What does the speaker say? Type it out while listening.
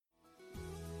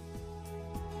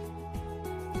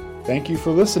Thank you for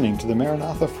listening to the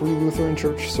Maranatha Free Lutheran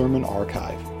Church Sermon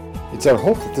Archive. It's our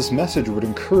hope that this message would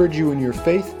encourage you in your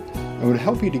faith and would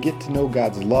help you to get to know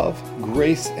God's love,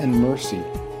 grace, and mercy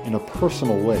in a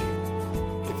personal way.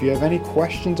 If you have any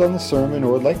questions on the sermon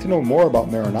or would like to know more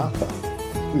about Maranatha,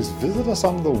 please visit us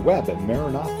on the web at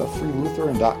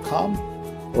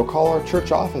maranathafreelutheran.com or call our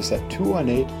church office at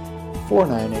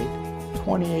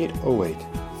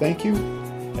 218-498-2808. Thank you,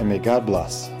 and may God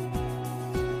bless.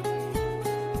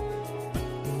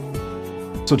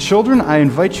 So children, I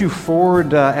invite you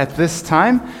forward at this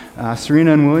time.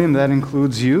 Serena and William, that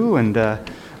includes you, and the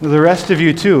rest of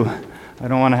you too. I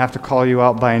don't want to have to call you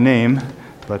out by name,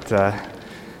 but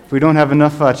if we don't have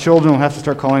enough children, we'll have to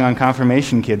start calling on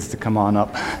confirmation kids to come on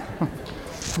up.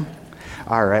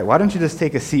 All right, why don't you just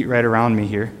take a seat right around me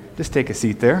here? Just take a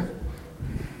seat there.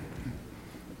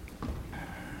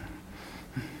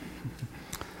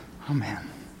 Oh, man.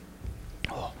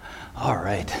 Oh, all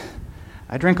right.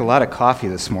 I drank a lot of coffee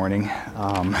this morning,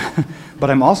 but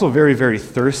I'm also very, very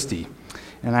thirsty.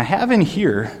 And I have in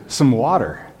here some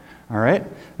water, all right?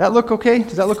 That look okay?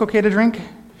 Does that look okay to drink?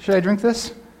 Should I drink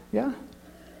this? Yeah?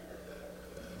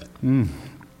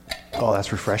 Oh,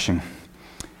 that's refreshing.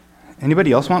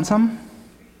 Anybody else want some?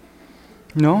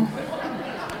 No?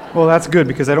 Well, that's good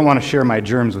because I don't want to share my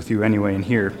germs with you anyway in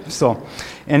here. So,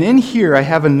 and in here I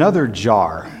have another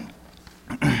jar.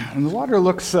 And the water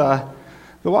looks a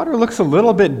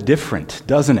little bit different,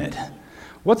 doesn't it?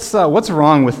 What's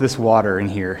wrong with this water in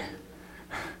here?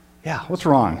 Yeah, what's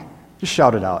wrong? Just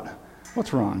shout it out.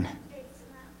 What's wrong?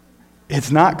 It's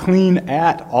not clean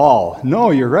at all.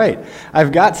 No, you're right.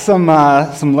 I've got some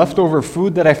leftover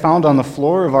food that I found on the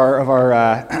floor of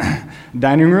our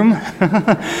dining room,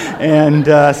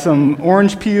 and some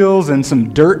orange peels and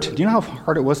some dirt. Do you know how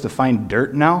hard it was to find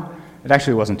dirt now? It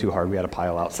actually wasn't too hard. We had a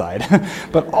pile outside.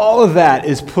 But all of that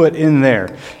is put in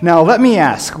there. Now, let me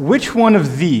ask, which one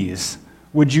of these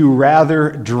would you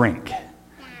rather drink?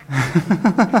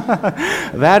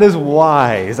 That is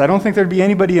wise. I don't think there'd be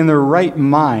anybody in their right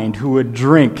mind who would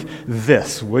drink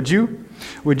this, would you?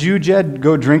 Would you, Jed,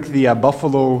 go drink the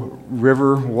Buffalo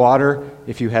River water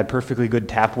if you had perfectly good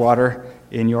tap water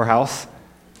in your house?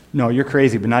 No, you're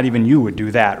crazy, but not even you would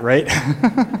do that, right?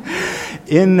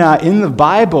 In the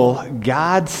Bible,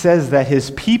 God says that his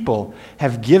people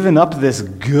have given up this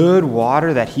good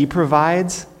water that he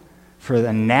provides for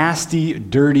the nasty,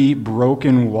 dirty,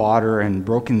 broken water and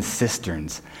broken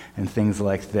cisterns and things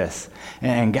like this.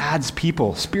 And God's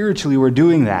people, spiritually, were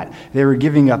doing that. They were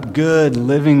giving up good,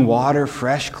 living water,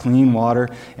 fresh, clean water,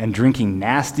 and drinking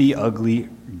nasty, ugly,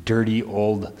 dirty,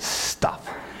 old stuff.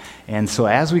 And so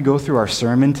as we go through our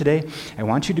sermon today, I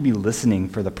want you to be listening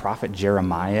for the prophet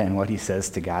Jeremiah and what he says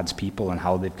to God's people and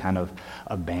how they've kind of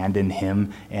abandoned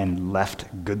him and left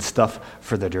good stuff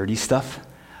for the dirty stuff.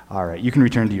 All right, you can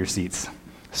return to your seats.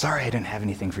 Sorry I didn't have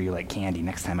anything for you like candy.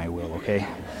 Next time I will, okay?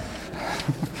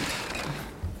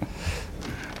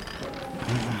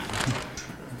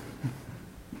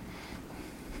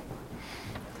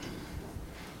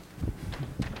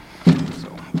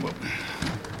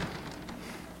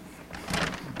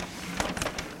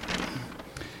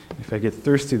 If I get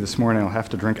thirsty this morning, I'll have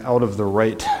to drink out of the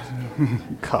right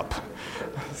cup.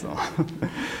 So.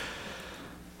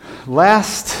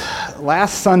 Last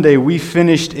Sunday, we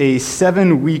finished a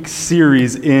 7-week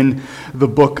series in the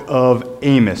book of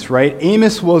Amos, right?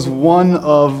 Amos was one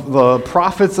of the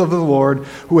prophets of the Lord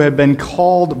who had been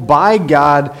called by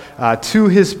God to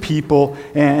his people,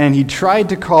 and he tried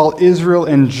to call Israel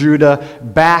and Judah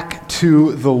back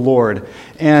to the Lord.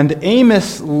 And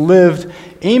Amos lived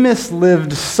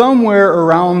somewhere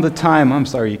around the time, I'm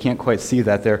sorry, you can't quite see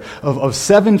that there, of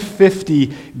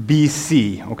 750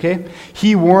 BC, okay?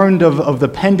 He warned of the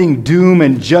pending doom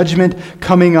and judgment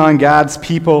coming on God's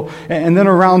people. And then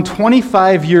around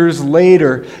 25 years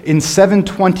later, in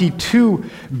 722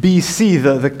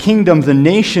 BC, the kingdom, the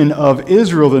nation of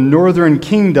Israel, the northern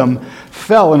kingdom,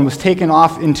 fell and was taken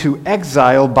off into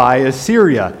exile by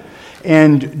Assyria.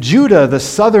 And Judah, the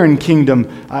southern kingdom,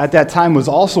 at that time was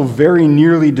also very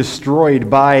nearly destroyed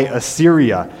by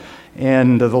Assyria.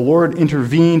 And the Lord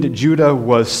intervened. Judah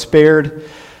was spared.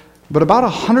 But about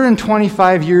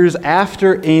 125 years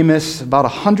after Amos, about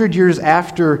 100 years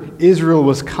after Israel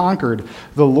was conquered,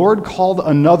 the Lord called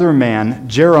another man,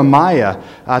 Jeremiah,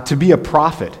 to be a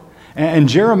prophet. And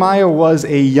Jeremiah was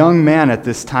a young man at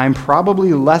this time,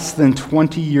 probably less than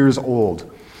 20 years old.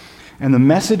 And the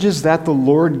messages that the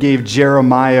Lord gave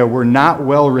Jeremiah were not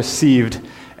well received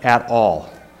at all.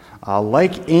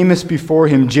 Like Amos before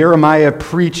him, Jeremiah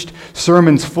preached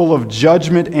sermons full of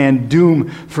judgment and doom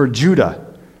for Judah.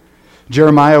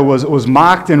 Jeremiah was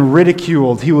mocked and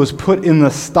ridiculed. He was put in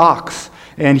the stocks,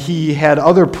 and he had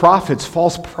other prophets,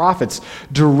 false prophets,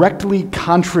 directly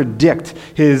contradict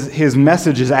his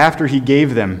messages after he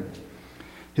gave them.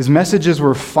 His messages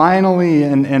were finally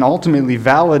and ultimately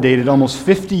validated almost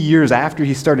 50 years after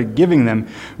he started giving them,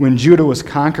 when Judah was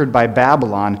conquered by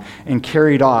Babylon and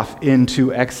carried off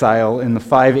into exile in the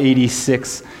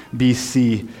 586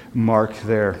 BC mark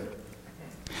there.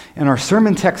 And our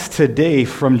sermon text today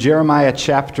from Jeremiah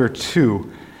chapter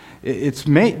 2, it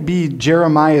may be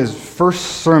Jeremiah's first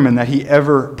sermon that he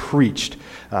ever preached,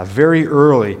 very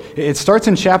early. It starts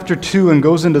in chapter 2 and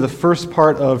goes into the first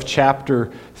part of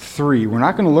chapter 3. We're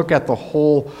not going to look at the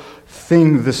whole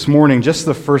thing this morning, just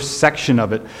the first section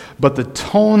of it, but the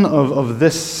tone of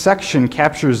this section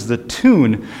captures the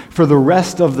tune for the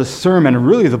rest of the sermon, and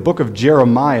really the book of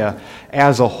Jeremiah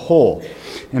as a whole.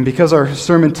 And because our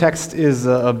sermon text is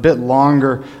a bit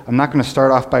longer, I'm not going to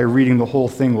start off by reading the whole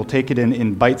thing. We'll take it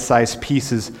in bite-sized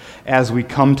pieces as we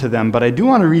come to them. But I do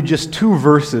want to read just 2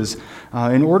 verses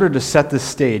in order to set the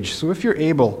stage. So if you're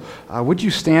able, would you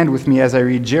stand with me as I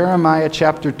read Jeremiah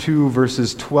chapter 2,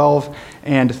 verses 12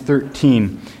 and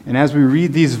 13. And as we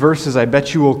read these verses, I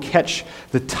bet you will catch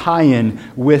the tie-in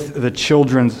with the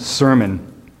children's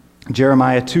sermon.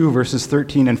 Jeremiah 2, verses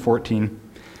 13 and 14.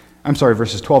 I'm sorry,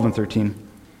 verses 12 and 13.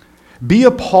 Be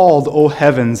appalled, O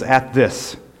heavens, at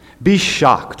this. Be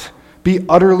shocked. Be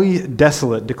utterly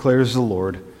desolate, declares the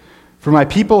Lord. For my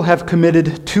people have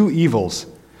committed 2 evils.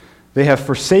 They have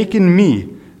forsaken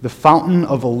me, the fountain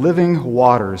of living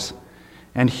waters,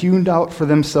 and hewn out for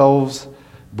themselves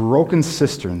broken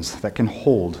cisterns that can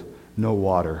hold no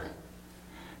water.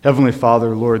 Heavenly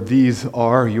Father, Lord, these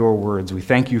are your words. We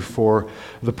thank you for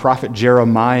the prophet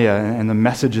Jeremiah and the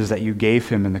messages that you gave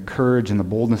him and the courage and the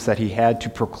boldness that he had to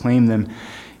proclaim them,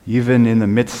 even in the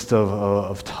midst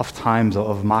of tough times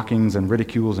of mockings and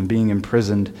ridicules and being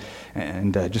imprisoned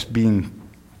and just being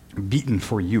beaten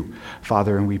for you,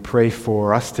 Father. And we pray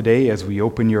for us today as we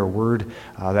open your word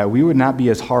that we would not be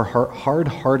as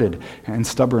hard-hearted and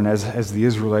stubborn as the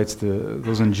Israelites,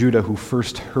 those in Judah who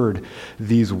first heard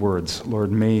these words.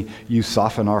 Lord, may you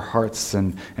soften our hearts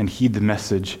and heed the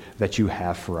message that you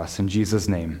have for us. In Jesus'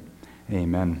 name,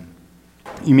 amen.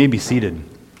 You may be seated.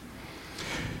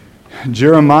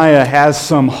 Jeremiah has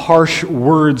some harsh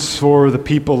words for the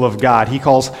people of God. He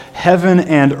calls heaven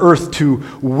and earth to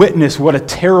witness what a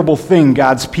terrible thing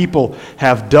God's people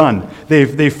have done.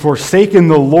 They've forsaken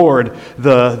the Lord,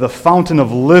 the fountain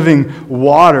of living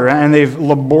water, and they've I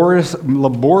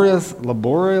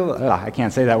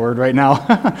can't say that word right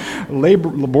now,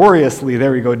 laboriously,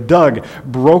 there we go, dug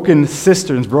broken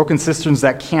cisterns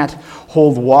that can't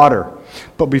hold water.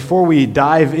 But before we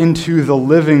dive into the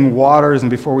living waters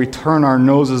and before we turn our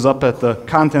noses up at the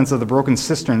contents of the broken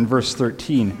cistern, verse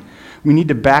 13, we need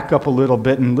to back up a little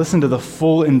bit and listen to the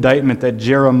full indictment that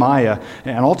Jeremiah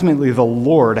and ultimately the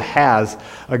Lord has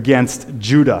against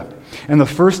Judah. And the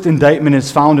first indictment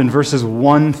is found in verses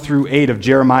 1 through 8 of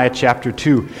Jeremiah chapter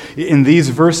 2. In these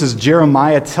verses,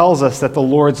 Jeremiah tells us that the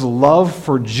Lord's love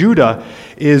for Judah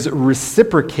is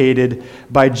reciprocated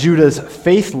by Judah's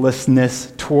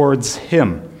faithlessness towards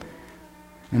him.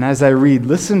 And as I read,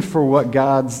 listen for what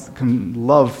God's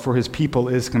love for his people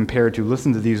is compared to.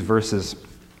 Listen to these verses.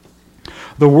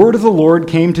 The word of the Lord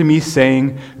came to me,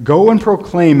 saying, Go and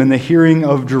proclaim in the hearing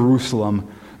of Jerusalem,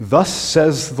 Thus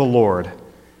says the Lord,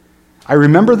 I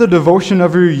remember the devotion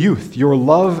of your youth, your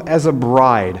love as a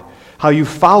bride, how you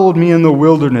followed me in the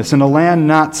wilderness, in a land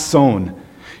not sown.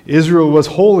 Israel was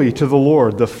holy to the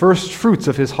Lord, the first fruits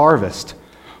of his harvest.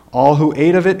 All who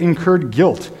ate of it incurred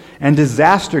guilt, and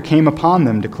disaster came upon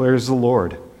them, declares the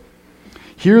Lord.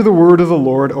 Hear the word of the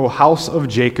Lord, O house of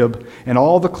Jacob, and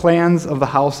all the clans of the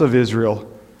house of Israel.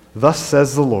 Thus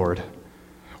says the Lord,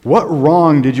 What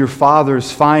wrong did your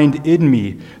fathers find in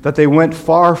me, that they went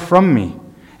far from me,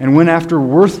 and went after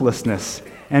worthlessness,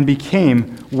 and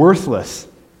became worthless?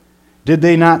 Did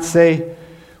they not say,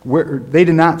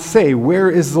 Where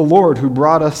is the Lord who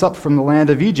brought us up from the land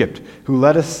of Egypt, who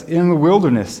led us in the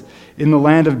wilderness, in the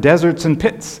land of deserts and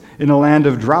pits, in a land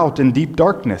of drought and deep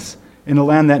darkness, in a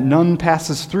land that none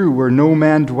passes through, where no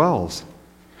man dwells?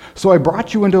 So I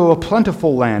brought you into a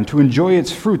plentiful land to enjoy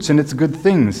its fruits and its good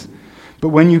things. But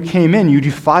when you came in, you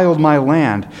defiled my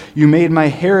land. You made my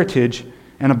heritage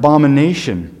an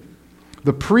abomination.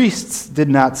 The priests did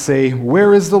not say,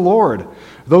 Where is the Lord?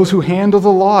 Those who handle the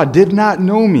law did not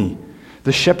know me.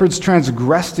 The shepherds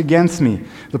transgressed against me.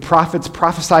 The prophets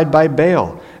prophesied by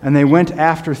Baal, and they went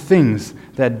after things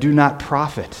that do not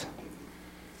profit.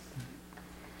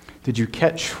 Did you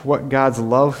catch what God's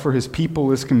love for his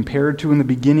people is compared to in the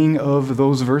beginning of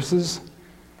those verses?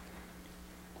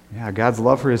 Yeah, God's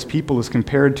love for his people is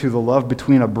compared to the love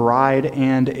between a bride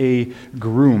and a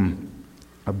groom.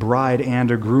 A bride and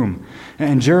a groom.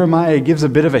 And Jeremiah gives a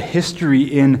bit of a history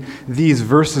in these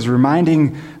verses,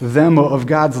 reminding them of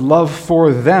God's love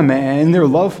for them and their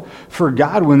love for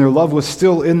God when their love was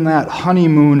still in that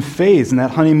honeymoon phase, in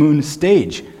that honeymoon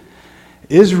stage.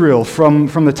 Israel, from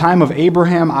the time of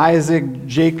Abraham, Isaac,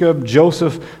 Jacob,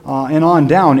 Joseph, and on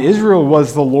down, Israel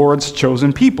was the Lord's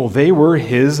chosen people. They were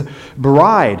his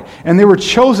bride. And they were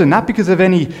chosen not because of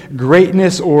any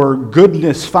greatness or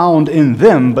goodness found in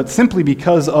them, but simply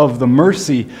because of the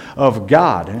mercy of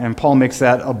God. And Paul makes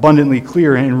that abundantly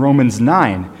clear in Romans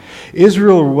 9.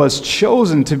 Israel was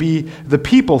chosen to be the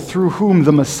people through whom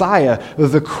the Messiah,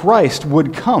 the Christ,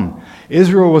 would come.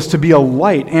 Israel was to be a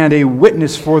light and a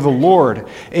witness for the Lord,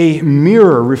 a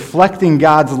mirror reflecting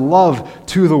God's love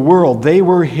to the world. They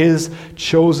were his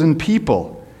chosen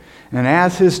people. And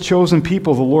as his chosen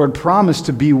people, the Lord promised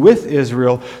to be with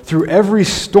Israel through every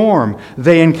storm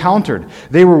they encountered.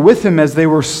 They were with him as they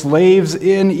were slaves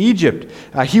in Egypt.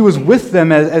 He was with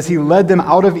them as he led them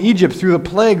out of Egypt through the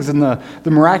plagues and the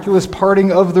miraculous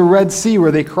parting of the Red Sea where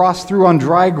they crossed through on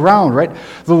dry ground, right?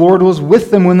 The Lord was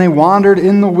with them when they wandered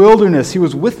in the wilderness. He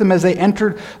was with them as they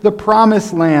entered the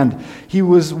promised land. He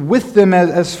was with them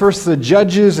as first the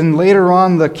judges and later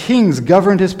on the kings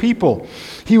governed his people.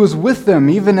 He was with them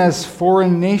even as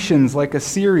foreign nations like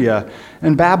Assyria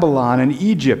and Babylon and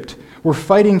Egypt were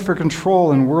fighting for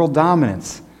control and world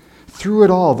dominance. Through it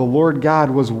all, the Lord God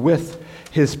was with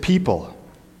his people.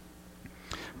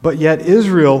 But yet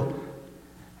Israel,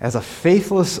 as a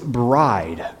faithless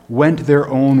bride, went their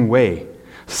own way.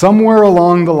 Somewhere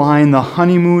along the line, the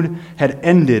honeymoon had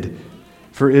ended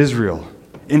for Israel.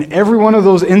 In every one of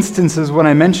those instances when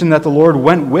I mentioned that the Lord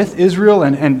went with Israel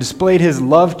and displayed his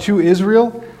love to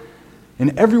Israel,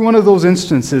 in every one of those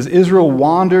instances, Israel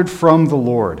wandered from the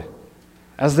Lord.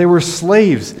 As they were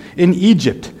slaves in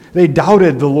Egypt, they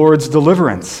doubted the Lord's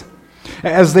deliverance.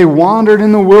 As they wandered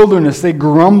in the wilderness, they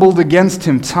grumbled against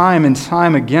him time and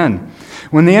time again.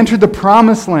 When they entered the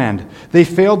promised land, they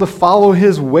failed to follow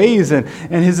his ways and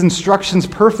his instructions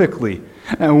perfectly.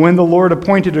 And when the Lord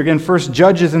appointed again first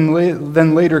judges and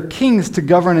then later kings to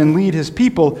govern and lead his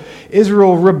people,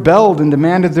 Israel rebelled and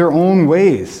demanded their own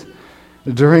ways.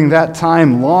 During that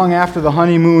time, long after the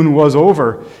honeymoon was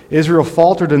over, Israel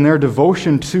faltered in their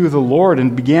devotion to the Lord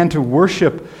and began to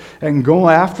worship and go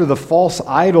after the false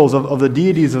idols of the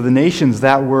deities of the nations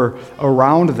that were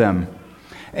around them.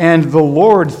 And the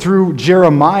Lord, through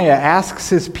Jeremiah, asks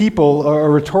his people a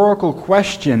rhetorical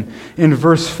question in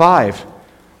verse 5.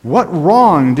 What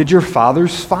wrong did your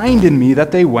fathers find in me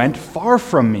that they went far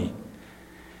from me?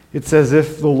 It's as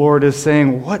if the Lord is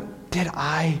saying, what did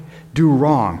I do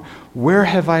wrong? Where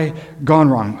have I gone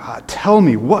wrong? Tell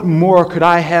me, what more could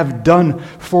I have done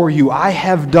for you? I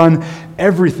have done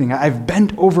everything. I've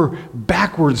bent over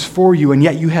backwards for you, and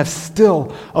yet you have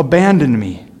still abandoned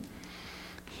me.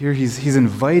 Here he's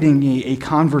inviting a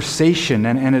conversation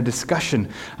and a discussion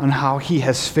on how he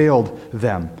has failed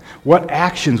them. What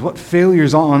actions, what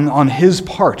failures on his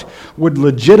part would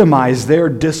legitimize their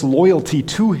disloyalty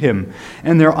to him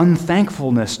and their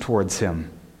unthankfulness towards him.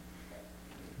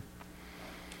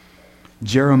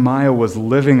 Jeremiah was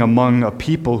living among a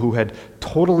people who had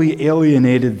totally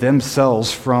alienated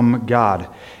themselves from God.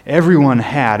 Everyone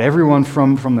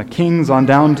from the kings on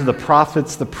down to the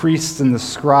prophets, the priests, and the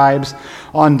scribes,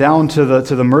 on down to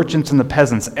the merchants and the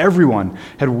peasants. Everyone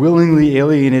had willingly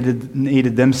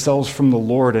alienated themselves from the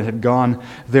Lord and had gone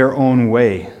their own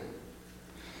way.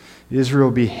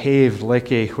 Israel behaved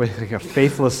like a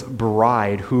faithless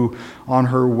bride who, on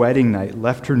her wedding night,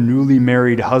 left her newly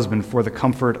married husband for the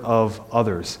comfort of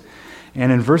others.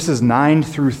 And in verses 9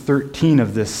 through 13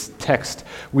 of this text,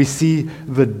 we see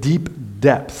the deep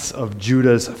depths of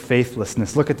Judah's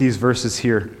faithlessness. Look at these verses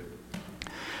here.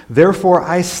 Therefore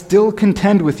I still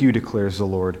contend with you, declares the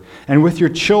Lord, and with your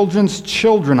children's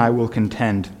children I will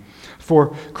contend.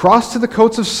 For cross to the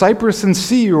coasts of Cyprus and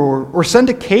see, or send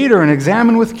a cater and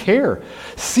examine with care.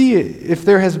 See if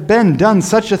there has been done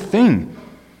such a thing.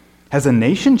 Has a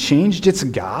nation changed its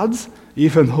gods,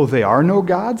 even though they are no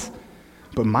gods?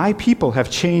 But my people have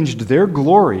changed their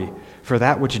glory for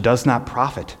that which does not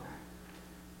profit.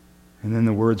 And then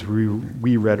the words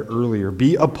we read earlier.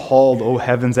 Be appalled, O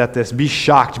heavens, at this. Be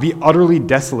shocked. Be utterly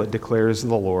desolate, declares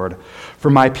the Lord. For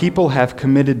my people have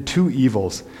committed two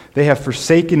evils. They have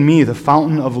forsaken me, the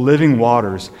fountain of living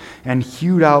waters, and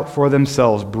hewed out for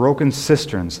themselves broken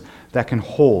cisterns that can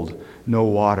hold no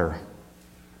water.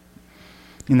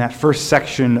 In that first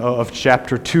section of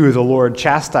chapter 2, the Lord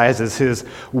chastises his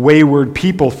wayward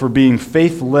people for being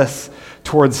faithless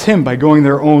towards him by going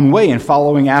their own way and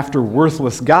following after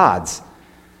worthless gods.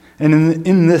 And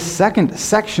in this second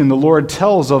section, the Lord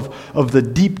tells of the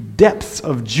deep depths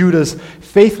of Judah's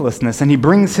faithlessness, and he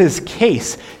brings his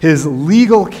case, his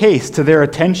legal case, to their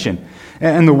attention.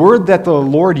 And the word that the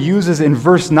Lord uses in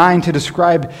verse 9 to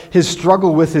describe his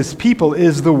struggle with his people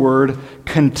is the word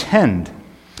contend.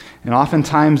 And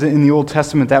oftentimes in the Old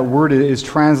Testament, that word is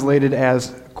translated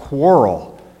as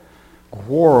quarrel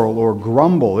or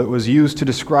grumble. It was used to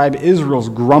describe Israel's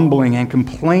grumbling and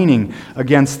complaining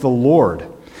against the Lord.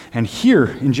 And here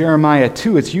in Jeremiah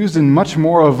 2, it's used in much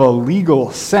more of a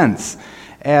legal sense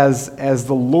as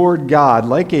the Lord God,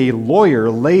 like a lawyer,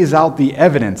 lays out the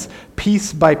evidence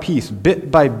piece by piece, bit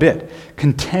by bit,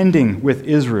 contending with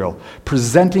Israel,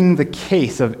 presenting the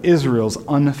case of Israel's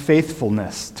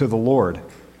unfaithfulness to the Lord.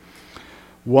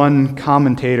 One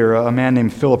commentator, a man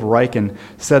named Philip Ryken,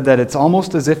 said that it's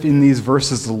almost as if in these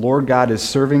verses the Lord God is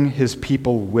serving his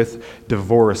people with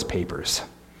divorce papers.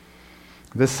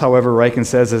 This, however, Ryken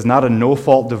says, is not a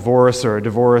no-fault divorce or a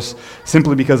divorce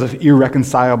simply because of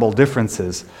irreconcilable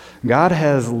differences. God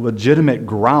has legitimate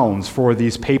grounds for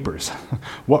these papers.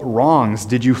 What wrongs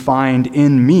did you find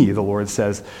in me, the Lord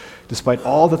says. Despite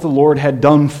all that the Lord had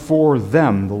done for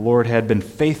them, the Lord had been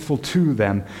faithful to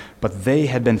them, but they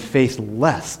had been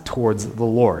faithless towards the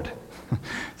Lord.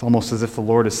 It's almost as if the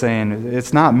Lord is saying,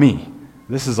 it's not me,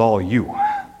 this is all you.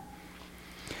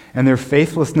 And their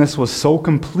faithlessness was so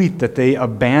complete that they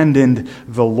abandoned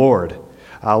the Lord.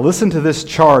 Listen to this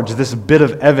charge, this bit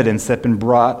of evidence that's been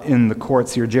brought in the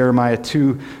courts here. Jeremiah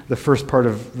 2, the first part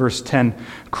of verse 10.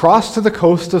 Cross to the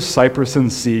coast of Cyprus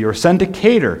and see, or send to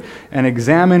Kedar and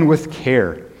examine with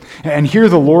care. And here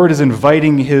the Lord is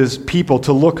inviting his people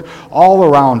to look all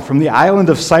around, from the island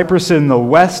of Cyprus in the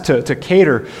west to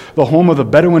Kedar, the home of the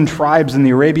Bedouin tribes in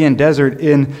the Arabian desert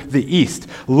in the east.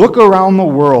 Look around the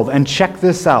world and check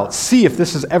this out. See if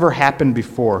this has ever happened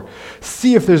before.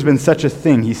 See if there's been such a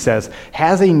thing, he says.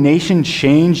 Has a nation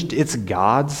changed its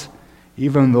gods,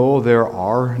 even though there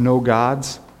are no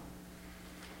gods?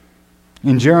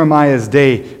 In Jeremiah's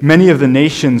day, many of the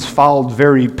nations followed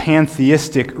very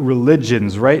pantheistic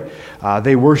religions, right?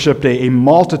 They worshipped a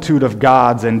multitude of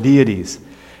gods and deities.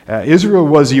 Israel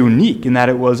was unique in that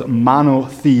it was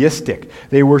monotheistic.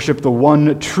 They worshipped the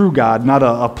one true God, not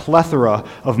a plethora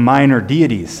of minor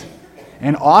deities.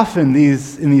 And often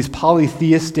in these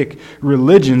polytheistic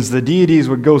religions, the deities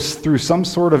would go through some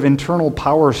sort of internal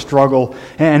power struggle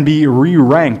and be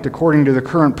re-ranked according to the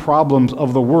current problems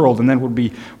of the world, and then would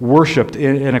be worshipped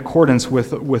in accordance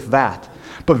with that.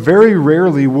 But very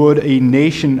rarely would a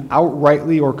nation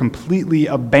outrightly or completely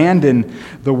abandon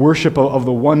the worship of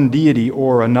the one deity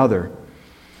or another.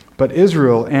 But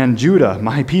Israel and Judah,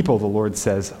 my people, the Lord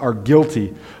says, are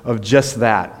guilty of just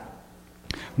that.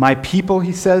 My people,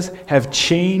 he says, have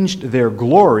changed their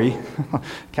glory,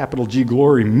 capital G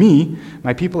glory, me.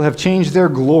 My people have changed their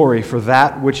glory for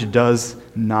that which does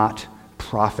not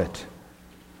profit.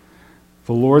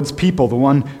 The Lord's people, the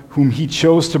one whom he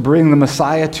chose to bring the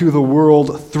Messiah to the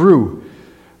world through,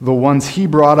 the ones he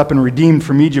brought up and redeemed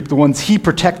from Egypt, the ones he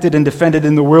protected and defended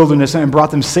in the wilderness and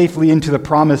brought them safely into the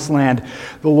promised land.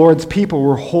 The Lord's people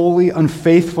were wholly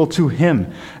unfaithful to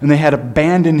him, and they had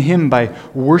abandoned him by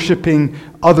worshiping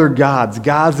other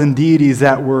gods and deities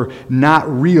that were not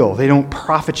real. They don't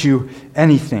profit you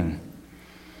anything.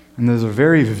 And there's a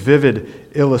very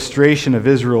vivid illustration of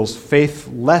Israel's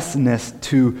faithlessness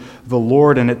to the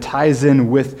Lord, and it ties in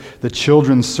with the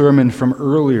children's sermon from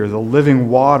earlier, the living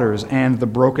waters and the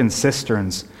broken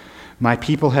cisterns. My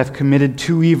people have committed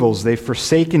two evils. They've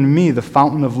forsaken me, the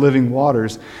fountain of living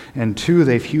waters, and two,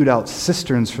 they've hewed out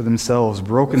cisterns for themselves,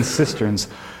 broken cisterns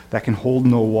that can hold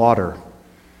no water.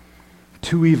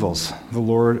 Two evils the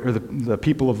Lord, or the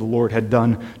people of the Lord had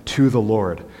done to the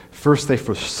Lord. First, they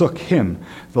forsook him,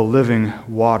 the living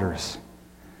waters.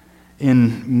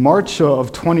 In March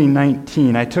of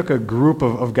 2019, I took a group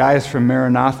of guys from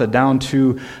Maranatha down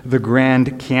to the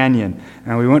Grand Canyon,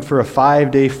 and we went for a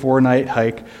 5-day, 4-night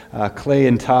hike. Clay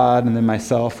and Todd, and then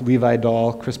myself, Levi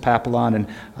Dahl, Chris Papillon, and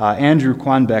Andrew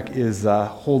Quanbeck is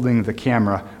holding the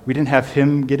camera. We didn't have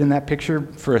him get in that picture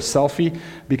for a selfie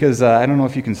because I don't know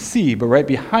if you can see, but right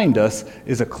behind us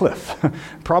is a cliff,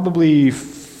 probably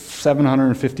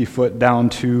 750 foot down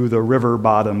to the river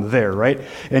bottom there, right?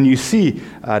 And you see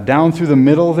down through the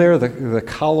middle there, the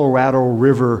Colorado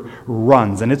River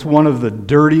runs, and it's one of the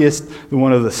dirtiest,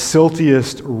 one of the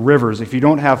siltiest rivers. If you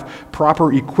don't have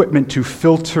proper equipment to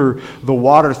filter the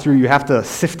water through, you have to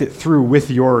sift it through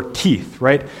with your teeth,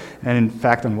 right? And in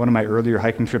fact, on one of my earlier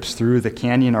hiking trips through the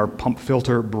canyon, our pump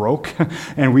filter broke,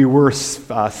 and we were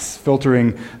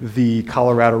filtering the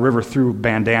Colorado River through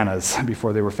bandanas.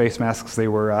 Before they were face masks, they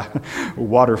were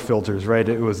water filters, right?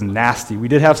 It was nasty. We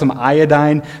did have some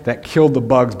iodine that killed the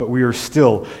bugs, but we were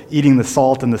still eating the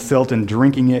salt and the silt and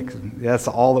drinking it. That's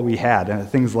all that we had, and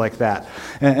things like that.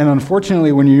 And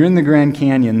unfortunately, when you're in the Grand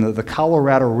Canyon, the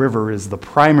Colorado River is the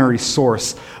primary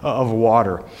source of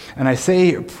water. And I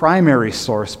say primary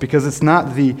source because it's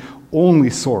not the only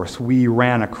source we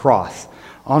ran across.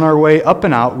 On our way up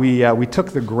and out, we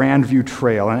took the Grandview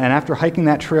Trail, and after hiking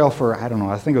that trail for, I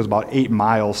think it was about 8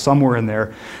 miles, somewhere in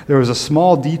there, there was a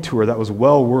small detour that was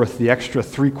well worth the extra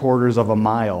 3/4 of a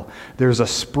mile. There's a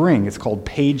spring, it's called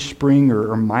Page Spring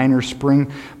or Minor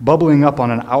Spring, bubbling up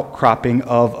on an outcropping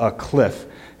of a cliff.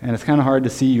 And it's kind of hard to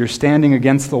see. You're standing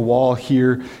against the wall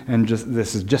here, and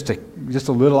this is just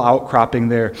a little outcropping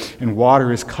there, and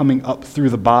water is coming up through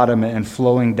the bottom and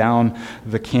flowing down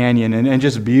the canyon, and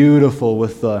just beautiful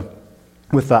with the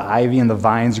ivy and the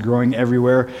vines growing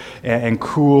everywhere, and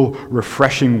cool,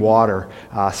 refreshing water.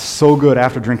 So good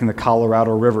after drinking the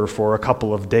Colorado River for a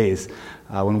couple of days.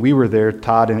 When we were there,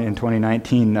 Todd, in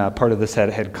 2019, part of this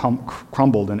had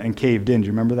crumbled and caved in. Do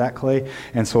you remember that, Clay?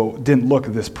 And so it didn't look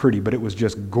this pretty, but it was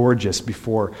just gorgeous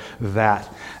before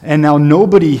that. And now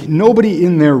nobody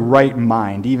in their right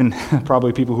mind, even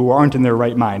probably people who aren't in their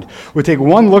right mind, would take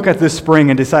one look at this spring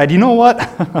and decide, you know what?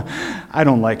 I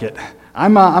don't like it.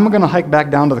 I'm going to hike back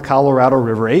down to the Colorado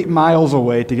River 8 miles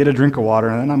away to get a drink of water,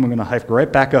 and then I'm going to hike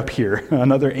right back up here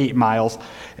another 8 miles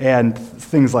and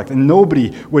things like that.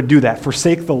 Nobody would do that.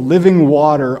 Forsake the living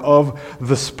water of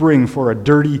the spring for a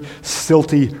dirty,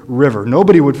 silty river.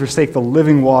 Nobody would forsake the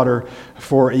living water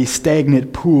for a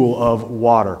stagnant pool of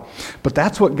water. But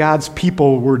that's what God's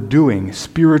people were doing,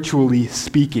 spiritually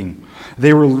speaking.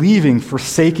 They were leaving,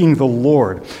 forsaking the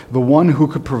Lord, the one who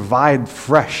could provide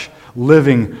fresh,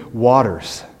 living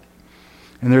waters.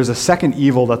 And there's a second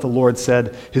evil that the Lord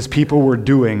said his people were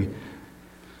doing.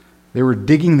 They were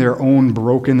digging their own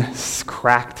broken,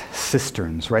 cracked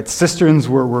cisterns, right? Cisterns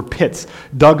were pits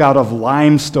dug out of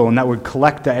limestone that would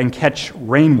collect and catch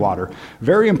rainwater.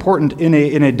 Very important in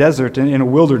a desert and in a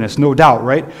wilderness, no doubt,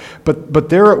 right? But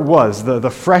there it was,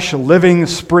 the fresh, living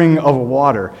spring of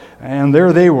water. And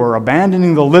there they were,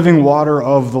 abandoning the living water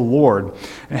of the Lord,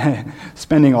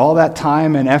 spending all that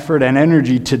time and effort and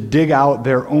energy to dig out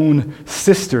their own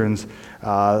cisterns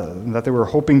that they were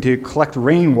hoping to collect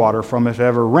rainwater from if it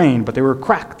ever rained, but they were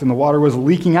cracked and the water was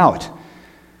leaking out.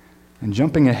 And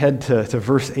jumping ahead to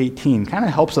verse 18 kind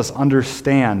of helps us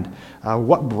understand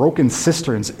what broken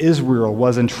cisterns Israel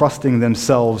was entrusting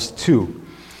themselves to.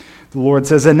 The Lord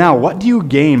says, "And now, what do you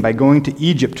gain by going to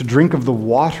Egypt to drink of the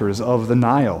waters of the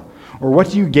Nile? Or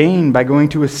what do you gain by going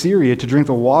to Assyria to drink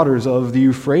the waters of the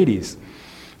Euphrates?"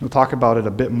 We'll talk about it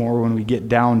a bit more when we get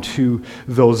down to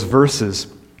those verses.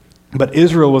 But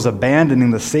Israel was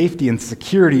abandoning the safety and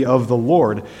security of the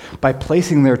Lord by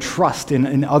placing their trust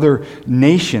in other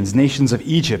nations of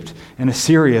Egypt and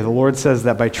Assyria. The Lord says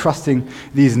that by trusting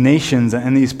these nations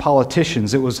and these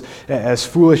politicians, it was as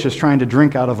foolish as trying to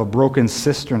drink out of a broken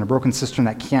cistern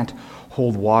that can't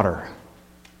hold water.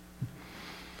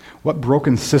 What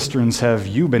broken cisterns have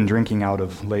you been drinking out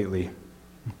of lately?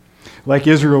 Like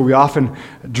Israel, we often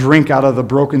drink out of the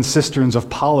broken cisterns of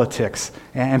politics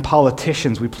and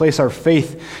politicians. We place our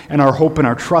faith and our hope and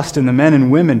our trust in the men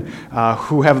and women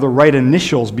who have the right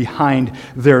initials behind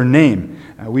their name.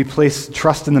 We place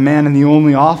trust in the man in the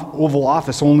only Oval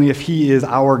Office only if he is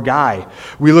our guy.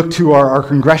 We look to our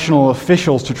congressional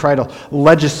officials to try to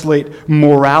legislate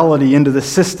morality into the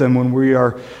system when we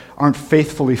aren't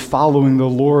faithfully following the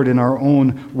Lord in our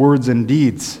own words and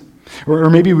deeds. Or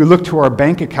maybe we look to our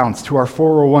bank accounts, to our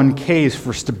 401ks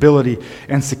for stability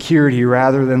and security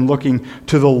rather than looking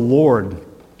to the Lord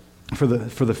for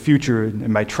the future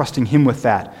and by trusting Him with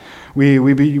that.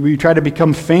 We try to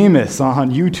become famous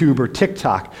on YouTube or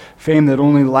TikTok, fame that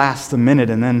only lasts a minute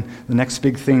and then the next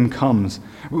big thing comes.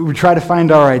 We try to find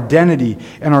our identity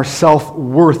and our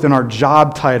self-worth in our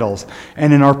job titles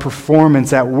and in our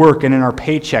performance at work and in our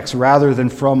paychecks rather than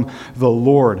from the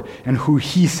Lord and who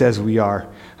He says we are.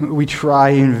 We try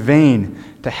in vain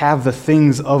to have the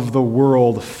things of the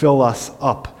world fill us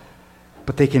up,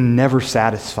 but they can never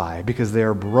satisfy because they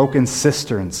are broken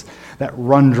cisterns that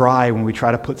run dry when we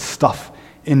try to put stuff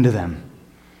into them.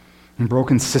 And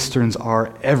broken cisterns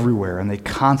are everywhere, and they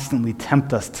constantly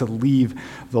tempt us to leave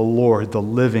the Lord, the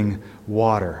living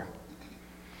water.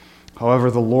 However,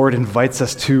 the Lord invites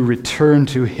us to return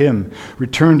to Him,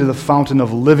 return to the fountain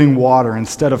of living water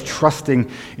instead of trusting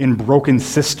in broken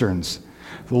cisterns.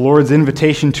 The Lord's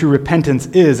invitation to repentance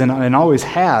is, and always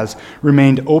has,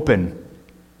 remained open.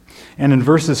 And in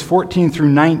verses 14 through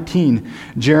 19,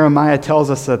 Jeremiah tells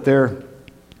us that there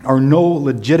are no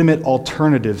legitimate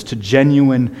alternatives to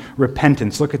genuine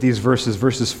repentance. Look at these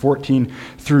verses 14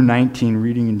 through 19,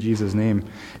 reading in Jesus' name.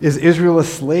 Is Israel a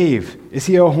slave? Is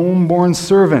he a homeborn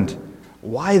servant?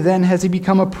 Why then has he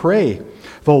become a prey?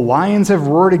 The lions have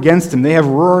roared against him. They have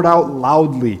roared out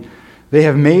loudly. They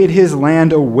have made his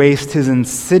land a waste. His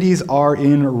cities are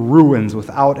in ruins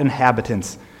without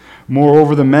inhabitants.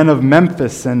 Moreover, the men of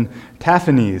Memphis and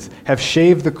Tahpanhes have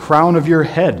shaved the crown of your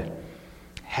head.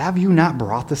 Have you not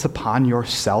brought this upon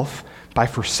yourself by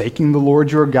forsaking the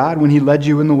Lord your God when he led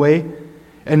you in the way?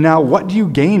 And now what do you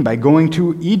gain by going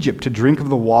to Egypt to drink of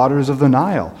the waters of the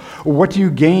Nile? Or what do you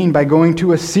gain by going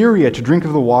to Assyria to drink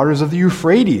of the waters of the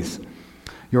Euphrates?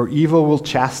 Your evil will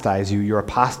chastise you, your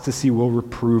apostasy will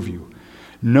reprove you.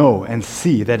 Know and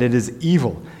see that it is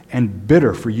evil and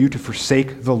bitter for you to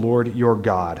forsake the Lord your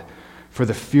God. For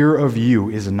the fear of you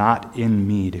is not in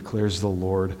me, declares the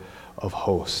Lord of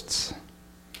hosts.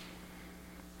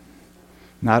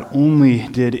 Not only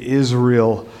did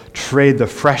Israel trade the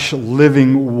fresh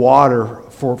living water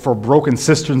for broken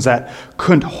cisterns that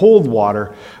couldn't hold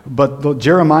water, but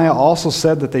Jeremiah also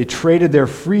said that they traded their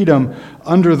freedom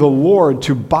under the Lord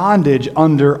to bondage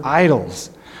under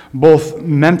idols. Both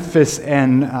Memphis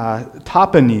and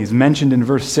Tahpanhes, mentioned in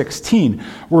verse 16,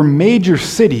 were major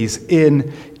cities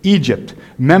in Egypt.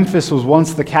 Memphis was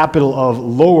once the capital of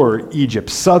Lower Egypt,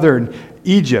 southern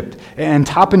Egypt, and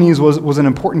Tahpanhes was an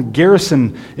important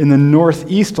garrison in the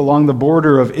northeast along the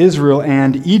border of Israel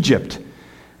and Egypt.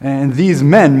 And these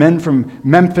men from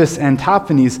Memphis and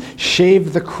Tahpanhes,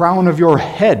 shaved the crown of your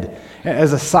head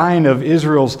as a sign of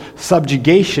Israel's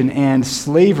subjugation and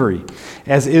slavery.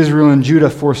 As Israel and Judah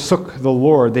forsook the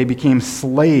Lord, they became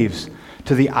slaves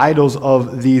to the idols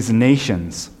of these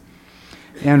nations.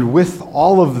 And with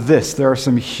all of this, there are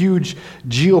some huge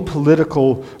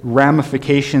geopolitical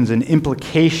ramifications and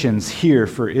implications here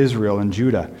for Israel and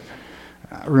Judah.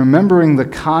 Remembering the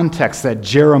context that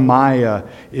Jeremiah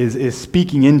is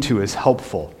speaking into is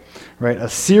helpful. Right?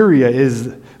 Assyria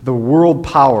is the world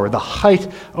power, the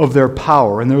height of their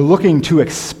power, and they're looking to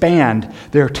expand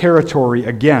their territory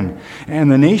again.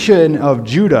 And the nation of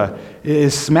Judah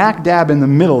is smack dab in the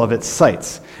middle of its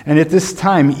sights. And at this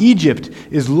time, Egypt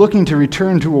is looking to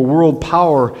return to a world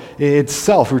power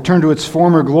itself, return to its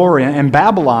former glory. And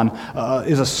Babylon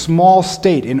is a small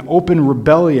state in open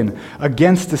rebellion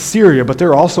against Assyria, but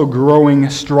they're also growing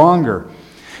stronger.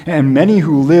 And many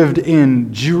who lived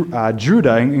in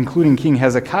Judah, including King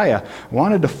Hezekiah,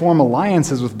 wanted to form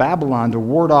alliances with Babylon to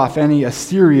ward off any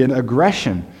Assyrian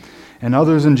aggression. And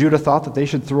others in Judah thought that they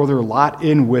should throw their lot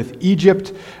in with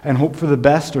Egypt and hope for the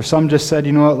best. Or some just said,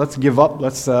 you know what, let's give up.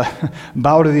 Let's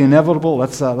bow to the inevitable.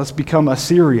 Let's become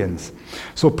Assyrians.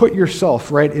 So put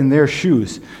yourself right in their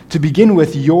shoes. To begin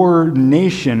with, your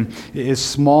nation is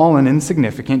small and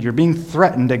insignificant. You're being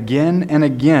threatened again and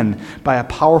again by a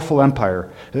powerful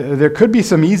empire. There could be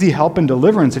some easy help and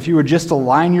deliverance if you would just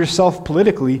align yourself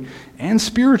politically and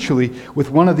spiritually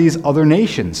with one of these other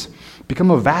nations.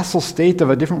 Become a vassal state of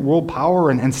a different world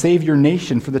power and save your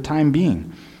nation for the time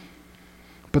being.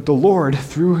 But the Lord,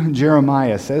 through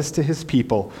Jeremiah, says to his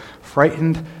people,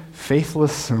 frightened,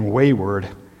 faithless, and wayward,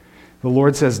 the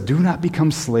Lord says, do not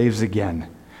become slaves again.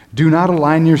 Do not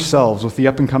align yourselves with the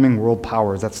up-and-coming world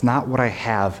powers. That's not what I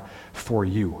have for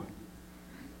you.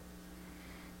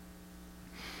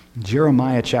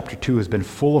 Jeremiah chapter 2 has been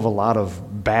full of a lot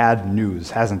of bad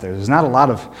news, hasn't there? There's not a lot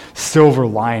of silver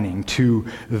lining to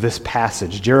this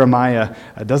passage. Jeremiah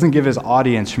doesn't give his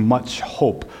audience much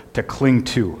hope to cling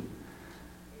to.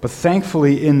 But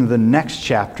thankfully, in the next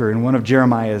chapter, in one of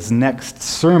Jeremiah's next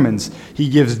sermons, he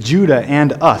gives Judah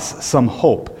and us some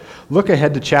hope. Look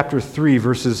ahead to chapter 3,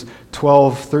 verses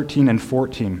 12, 13, and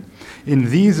 14. In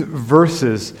these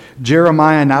verses,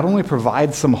 Jeremiah not only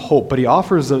provides some hope, but he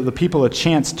offers the people a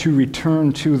chance to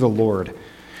return to the Lord.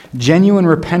 Genuine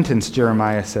repentance,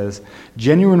 Jeremiah says,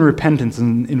 genuine repentance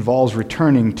involves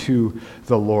returning to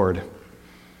the Lord.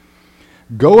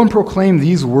 Go and proclaim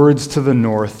these words to the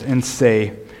north and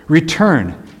say,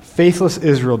 return, faithless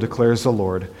Israel, declares the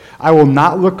Lord. I will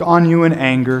not look on you in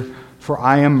anger, for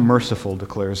I am merciful,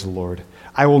 declares the Lord.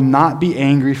 I will not be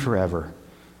angry forever.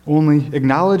 Only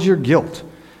acknowledge your guilt,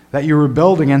 that you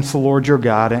rebelled against the Lord your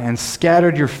God and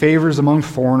scattered your favors among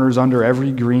foreigners under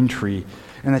every green tree,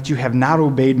 and that you have not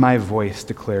obeyed my voice,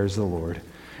 declares the Lord.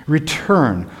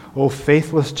 Return, O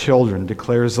faithless children,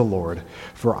 declares the Lord,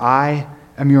 for I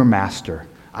am your master.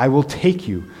 I will take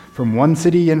you from one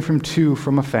city and from two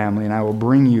from a family, and I will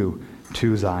bring you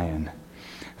to Zion.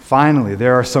 Finally,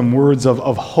 there are some words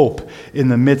of hope in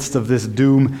the midst of this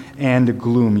doom and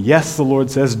gloom. Yes, the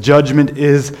Lord says judgment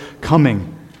is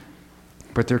coming,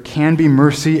 but there can be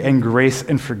mercy and grace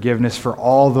and forgiveness for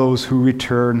all those who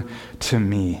return to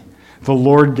me. The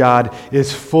Lord God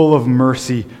is full of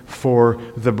mercy for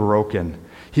the broken.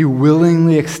 He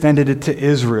willingly extended it to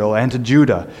Israel and to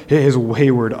Judah, his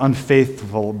wayward,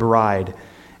 unfaithful bride.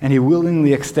 And he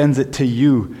willingly extends it to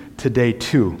you today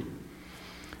too.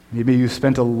 Maybe you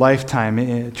spent a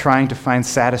lifetime trying to find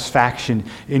satisfaction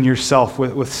in yourself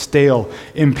with stale,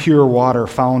 impure water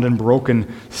found in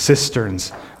broken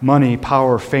cisterns. Money,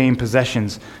 power, fame,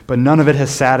 possessions, but none of it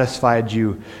has satisfied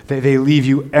you. They leave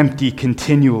you empty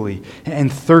continually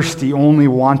and thirsty, only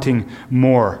wanting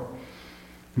more.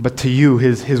 But to you,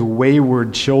 his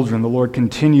wayward children, the Lord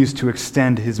continues to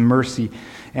extend his mercy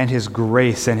and his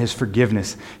grace and his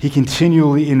forgiveness. He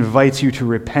continually invites you to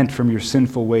repent from your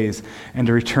sinful ways and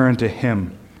to return to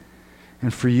him.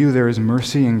 And for you, there is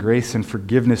mercy and grace and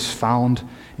forgiveness found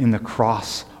in the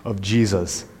cross of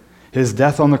Jesus. His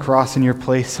death on the cross in your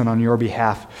place and on your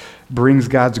behalf brings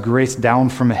God's grace down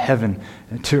from heaven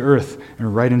to earth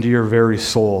and right into your very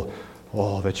soul.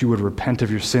 Oh, that you would repent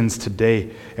of your sins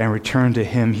today and return to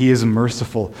him. He is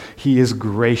merciful. He is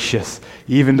gracious,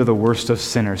 even to the worst of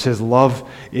sinners. His love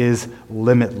is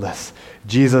limitless.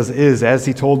 Jesus is, as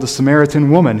he told the Samaritan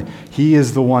woman, he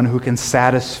is the one who can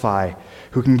satisfy,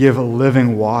 who can give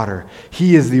living water.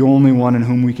 He is the only one in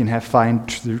whom we can find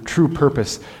true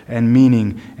purpose and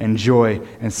meaning and joy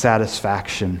and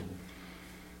satisfaction.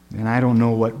 And I don't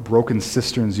know what broken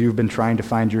cisterns you've been trying to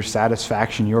find your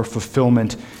satisfaction, your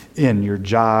fulfillment in, your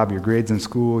job, your grades in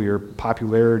school, your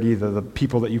popularity, the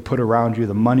people that you put around you,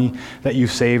 the money that you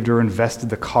saved or invested,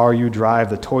 the car you drive,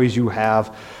 the toys you have,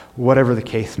 whatever the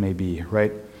case may be,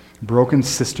 right? Broken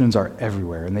cisterns are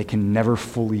everywhere, and they can never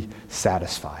fully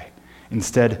satisfy.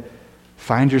 Instead,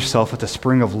 find yourself at the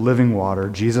spring of living water,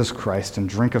 Jesus Christ, and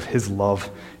drink of his love,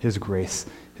 his grace,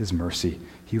 his mercy.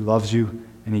 He loves you,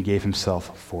 and he gave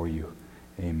himself for you.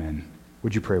 Amen.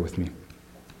 Would you pray with me?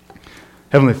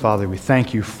 Heavenly Father, we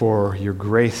thank you for your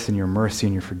grace and your mercy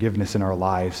and your forgiveness in our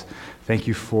lives. Thank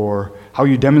you for how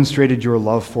you demonstrated your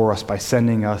love for us by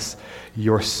sending us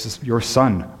your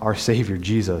Son, our Savior,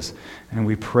 Jesus. And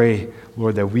we pray,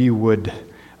 Lord, that we would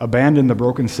abandon the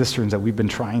broken cisterns that we've been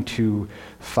trying to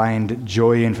find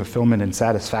joy and fulfillment and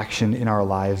satisfaction in our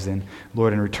lives in,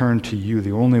 Lord, and return to you,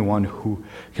 the only one who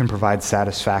can provide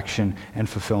satisfaction and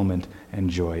fulfillment and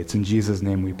joy. It's in Jesus'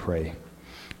 name we pray.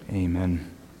 Amen.